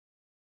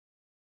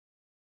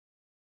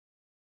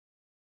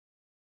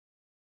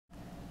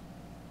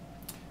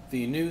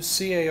The new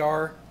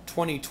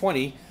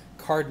CAR2020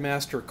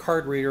 CardMaster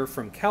card reader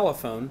from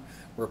Califone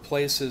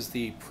replaces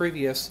the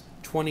previous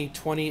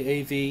 2020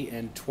 AV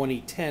and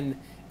 2010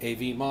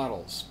 AV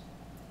models.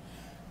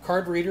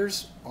 Card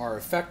readers are an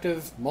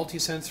effective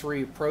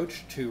multisensory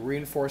approach to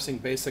reinforcing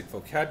basic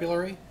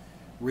vocabulary,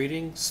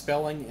 reading,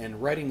 spelling,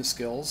 and writing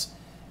skills,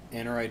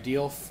 and are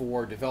ideal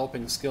for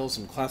developing skills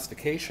in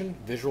classification,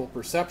 visual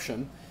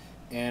perception,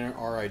 and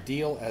are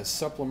ideal as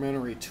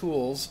supplementary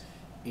tools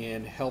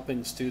in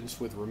helping students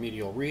with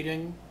remedial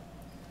reading,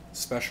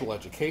 special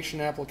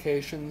education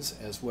applications,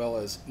 as well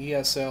as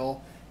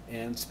ESL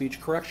and speech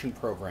correction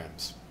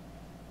programs.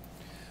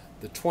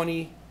 The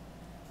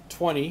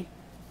 2020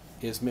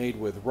 is made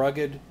with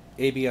rugged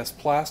ABS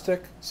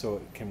plastic, so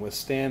it can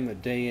withstand the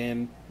day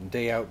in and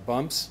day out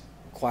bumps,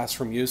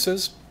 classroom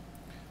uses.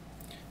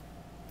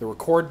 The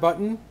record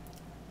button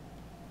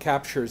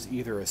captures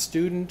either a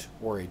student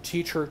or a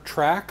teacher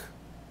track,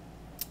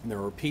 and there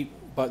are repeat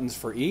buttons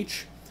for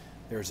each.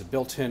 There's a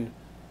built-in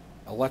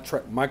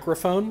electret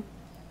microphone,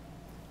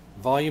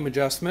 volume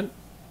adjustment.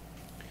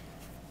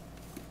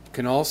 You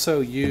can also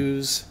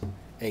use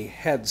a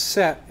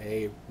headset,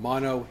 a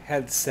mono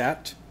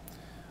headset.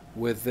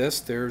 With this,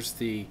 there's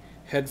the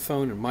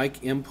headphone and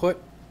mic input.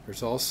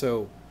 There's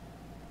also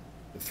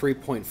the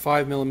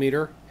 3.5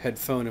 millimeter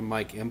headphone and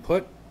mic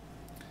input.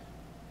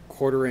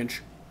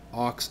 1/4-inch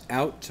aux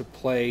out to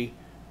play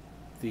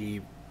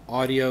the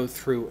audio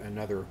through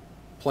another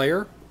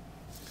player.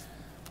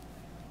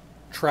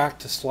 Track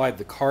to slide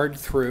the card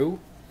through.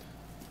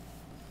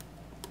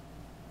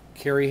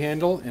 Carry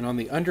handle, and on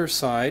the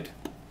underside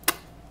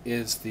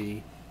is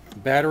the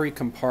battery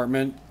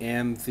compartment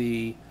and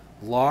the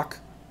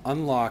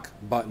lock/unlock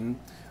button,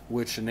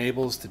 which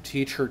enables the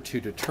teacher to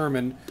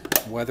determine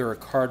whether a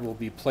card will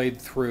be played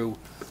through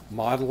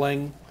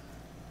modeling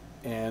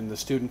and the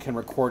student can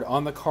record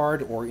on the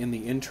card or in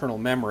the internal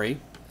memory.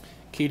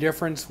 Key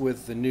difference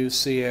with the new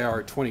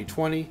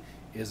CAR2020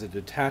 is a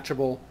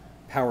detachable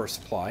power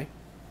supply.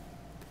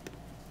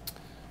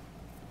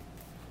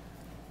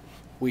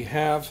 We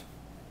have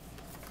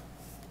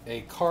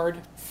a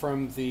card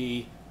from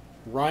the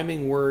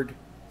Rhyming Word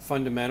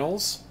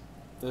Fundamentals.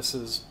 This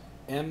is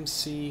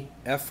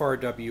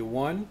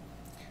MCFRW1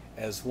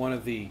 as one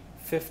of the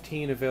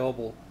 15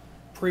 available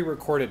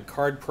pre-recorded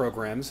card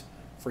programs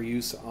for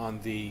use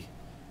on the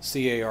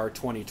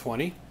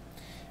CAR2020.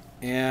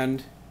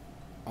 And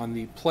on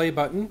the play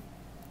button,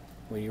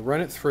 when you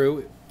run it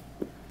through,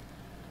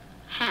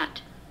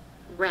 hat,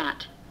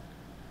 rat.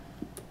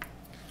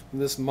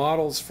 This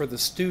models for the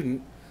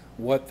student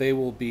what they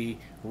will be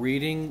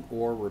reading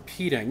or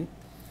repeating.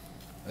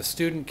 A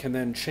student can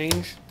then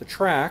change the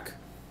track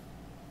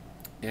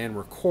and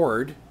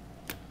record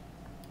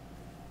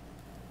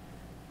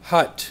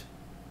hut,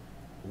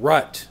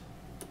 rut.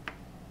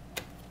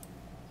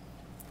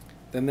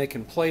 Then they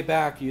can play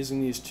back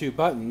using these two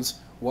buttons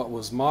what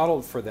was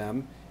modeled for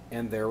them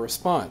and their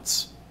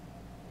response.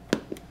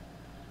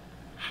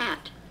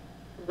 Hat,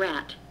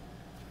 rat.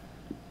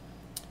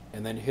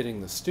 And then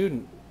hitting the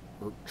student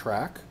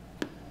track.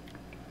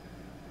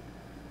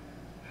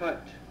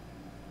 Hut,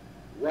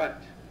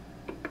 rut.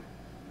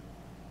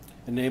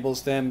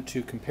 Enables them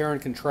to compare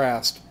and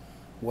contrast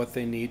what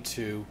they need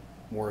to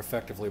more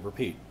effectively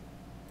repeat.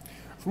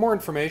 For more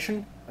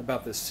information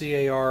about the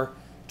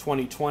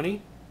CAR2020,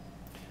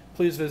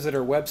 please visit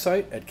our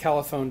website at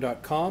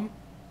califone.com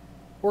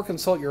or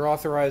consult your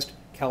authorized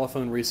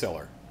Califone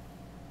reseller.